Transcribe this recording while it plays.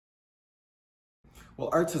Well,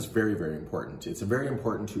 arts is very, very important. It's very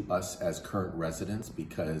important to us as current residents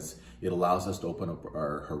because it allows us to open up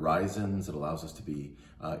our horizons. It allows us to be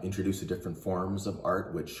introduced to different forms of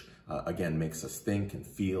art, which again makes us think and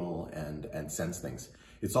feel and sense things.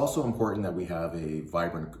 It's also important that we have a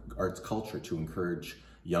vibrant arts culture to encourage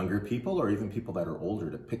younger people or even people that are older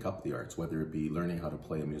to pick up the arts, whether it be learning how to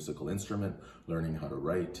play a musical instrument, learning how to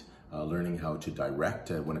write, learning how to direct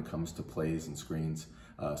when it comes to plays and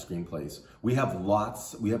screenplays. We have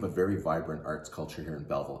a very vibrant arts culture here in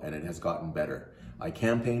Belleville, and it has gotten better. I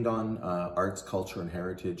campaigned on arts, culture, and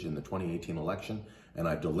heritage in the 2018 election, and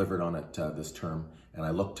I've delivered on it this term, and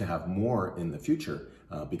I look to have more in the future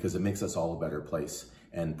because it makes us all a better place.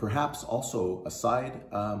 And perhaps also a side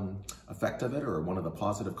effect of it, or one of the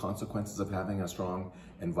positive consequences of having a strong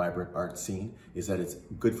and vibrant art scene, is that it's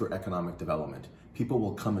good for economic development. People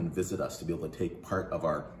will come and visit us to be able to take part of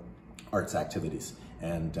our arts activities.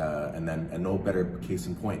 And no better case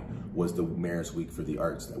in point was the Mayor's Week for the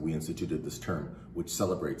Arts that we instituted this term, which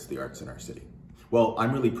celebrates the arts in our city. Well,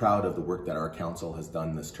 I'm really proud of the work that our council has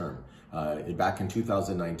done this term. Back in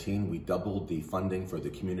 2019, we doubled the funding for the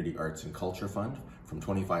Community Arts and Culture Fund from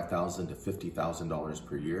 $25,000 to $50,000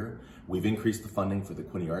 per year. We've increased the funding for the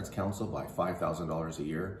Quinte Arts Council by $5,000 a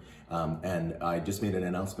year. And I just made an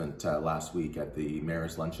announcement last week at the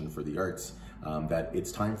Mayor's Luncheon for the Arts that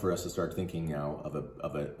it's time for us to start thinking now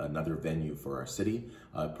of another venue for our city,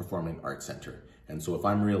 Performing Arts Center. And so if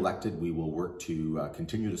I'm re-elected, we will work to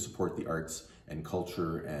continue to support the arts and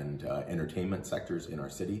culture and entertainment sectors in our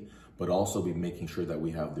city, but also be making sure that we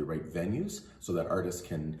have the right venues so that artists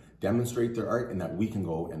can demonstrate their art and that we can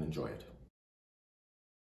go and enjoy it.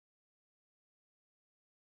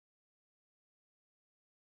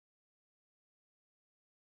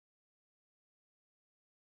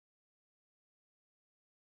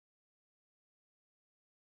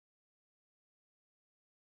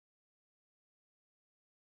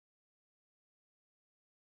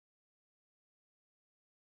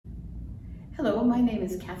 Hello, my name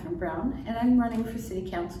is Catherine Brown, and I'm running for City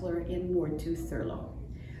Councillor in Ward 2 Thurlow.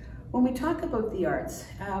 When we talk about the arts,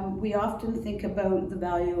 we often think about the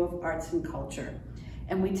value of arts and culture,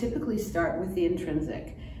 and we typically start with the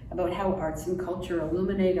intrinsic, about how arts and culture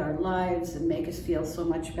illuminate our lives and make us feel so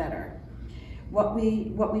much better. What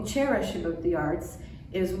we cherish about the arts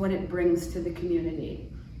is what it brings to the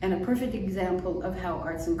community, and a perfect example of how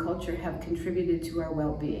arts and culture have contributed to our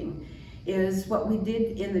well-being is what we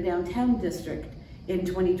did in the downtown district in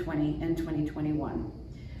 2020 and 2021.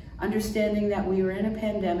 Understanding that we were in a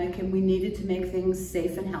pandemic and we needed to make things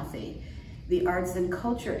safe and healthy, the arts and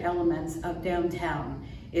culture elements of downtown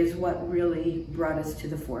is what really brought us to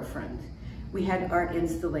the forefront. We had art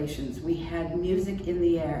installations, we had music in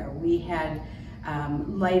the air, we had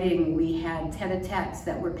lighting, we had tete-a-tetes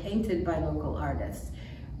that were painted by local artists.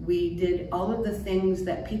 We did all of the things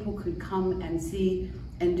that people could come and see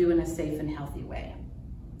and do in a safe and healthy way.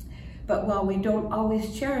 But while we don't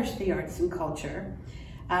always cherish the arts and culture,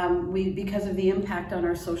 because of the impact on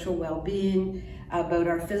our social well-being, about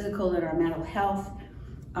our physical and our mental health,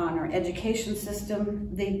 on our education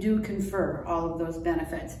system, they do confer all of those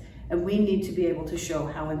benefits, and we need to be able to show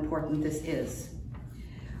how important this is.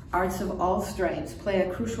 Arts of all stripes play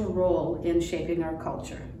a crucial role in shaping our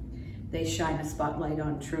culture. They shine a spotlight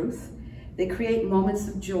on truth, they create moments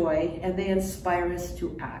of joy, and they inspire us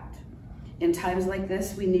to act. In times like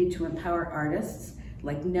this, we need to empower artists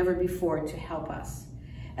like never before to help us.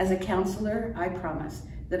 As a councillor, I promise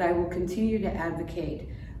that I will continue to advocate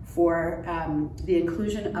for the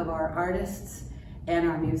inclusion of our artists and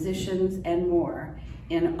our musicians and more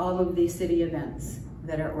in all of these city events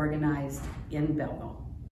that are organized in Belleville.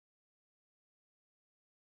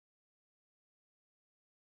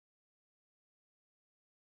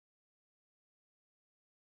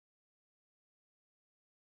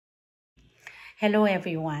 Hello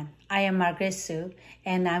everyone, I am Margaret Sue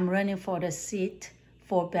and I'm running for the seat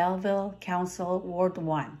for Belleville Council Ward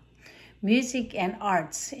 1. Music and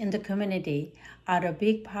arts in the community are a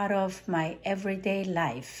big part of my everyday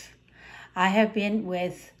life. I have been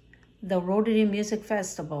with the Rotary Music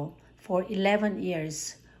Festival for 11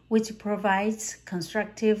 years, which provides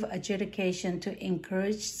constructive education to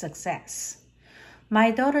encourage success. My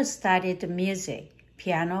daughter studied music,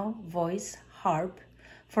 piano, voice, harp,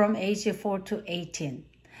 from age 4 to 18.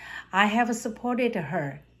 I have supported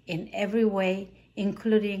her in every way,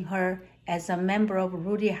 including her as a member of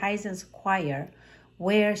Rudy Heisen's choir,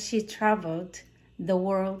 where she traveled the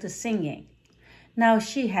world singing. Now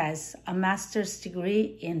she has a master's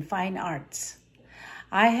degree in fine arts.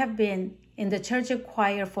 I have been in the church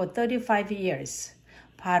choir for 35 years,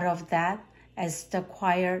 part of that as the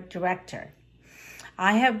choir director.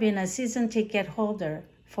 I have been a season ticket holder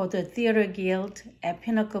for the Theater Guild at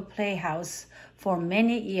Pinnacle Playhouse for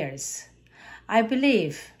many years. I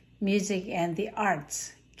believe music and the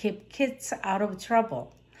arts keep kids out of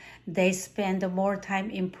trouble. They spend more time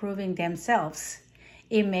improving themselves.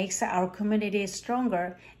 It makes our community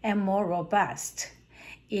stronger and more robust.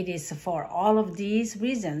 It is for all of these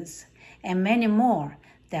reasons and many more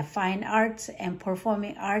that fine arts and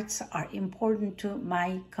performing arts are important to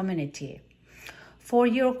my community. For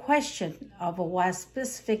your question of what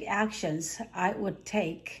specific actions I would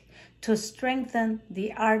take to strengthen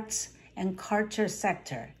the arts and culture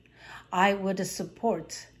sector, I would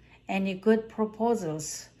support any good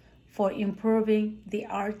proposals for improving the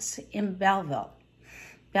arts in Belleville.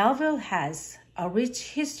 Belleville has a rich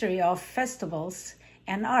history of festivals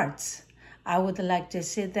and arts. I would like to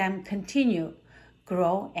see them continue,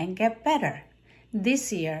 grow, and get better.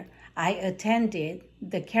 This year, I attended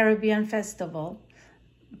the Caribbean Festival,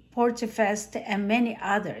 Porchfest, and many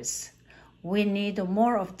others. We need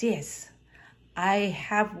more of this. I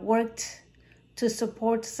have worked to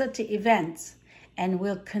support such events and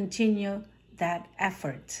will continue that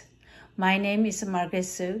effort. My name is Margaret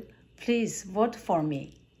Sue. Please vote for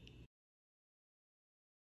me.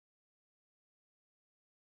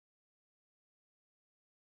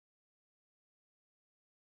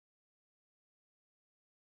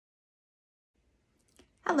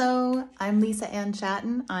 Hello, I'm Lisa Ann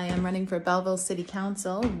Chatton. I am running for Belleville City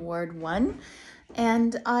Council, Ward 1,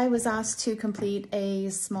 and I was asked to complete a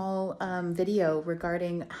small video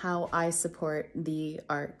regarding how I support the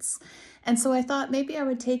arts. And so I thought maybe I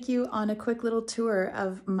would take you on a quick little tour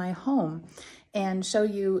of my home and show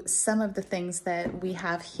you some of the things that we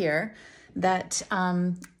have here that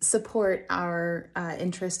support our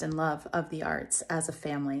interest and love of the arts as a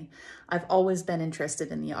family. I've always been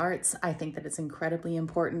interested in the arts. I think that it's incredibly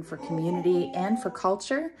important for community and for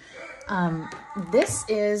culture. This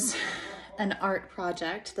is an art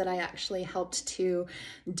project that I actually helped to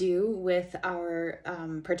do with our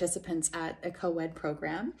participants at a co-ed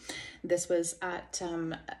program. This was at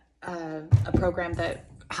a program that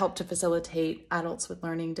help to facilitate adults with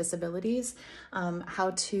learning disabilities,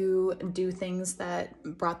 how to do things that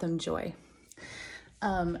brought them joy.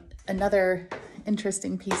 Another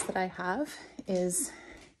interesting piece that I have is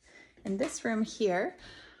in this room here.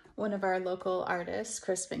 One of our local artists,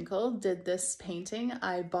 Chris Finkel, did this painting.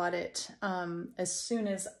 I bought it as soon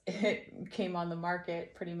as it came on the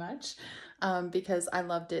market, pretty much, because I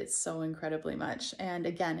loved it so incredibly much. And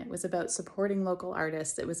again, it was about supporting local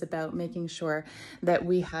artists. It was about making sure that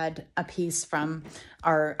we had a piece from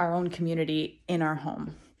our own community in our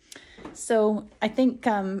home. So I think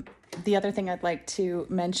the other thing I'd like to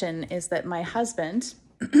mention is that my husband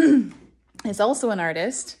is also an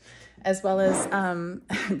artist, as well as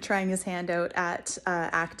trying his hand out at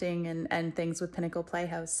acting and things with Pinnacle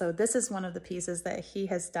Playhouse. So this is one of the pieces that he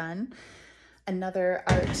has done. Another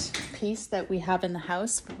art piece that we have in the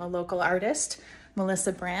house from a local artist,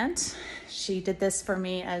 Melissa Brandt. She did this for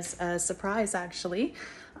me as a surprise, actually.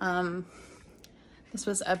 This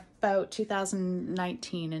was about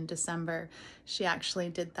 2019 in December. She actually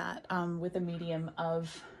did that with a medium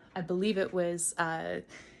of, I believe it was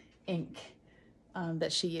ink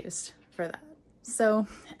that she used for that. So,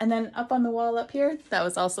 and then up on the wall up here, that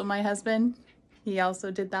was also my husband. He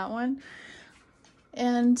also did that one.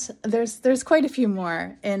 And there's quite a few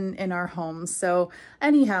more in our home. So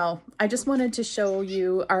anyhow, I just wanted to show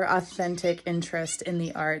you our authentic interest in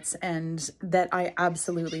the arts, and that I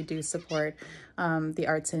absolutely do support the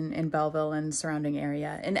arts in Belleville and surrounding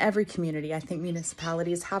area. In every community, I think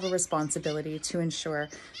municipalities have a responsibility to ensure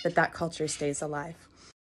that that culture stays alive.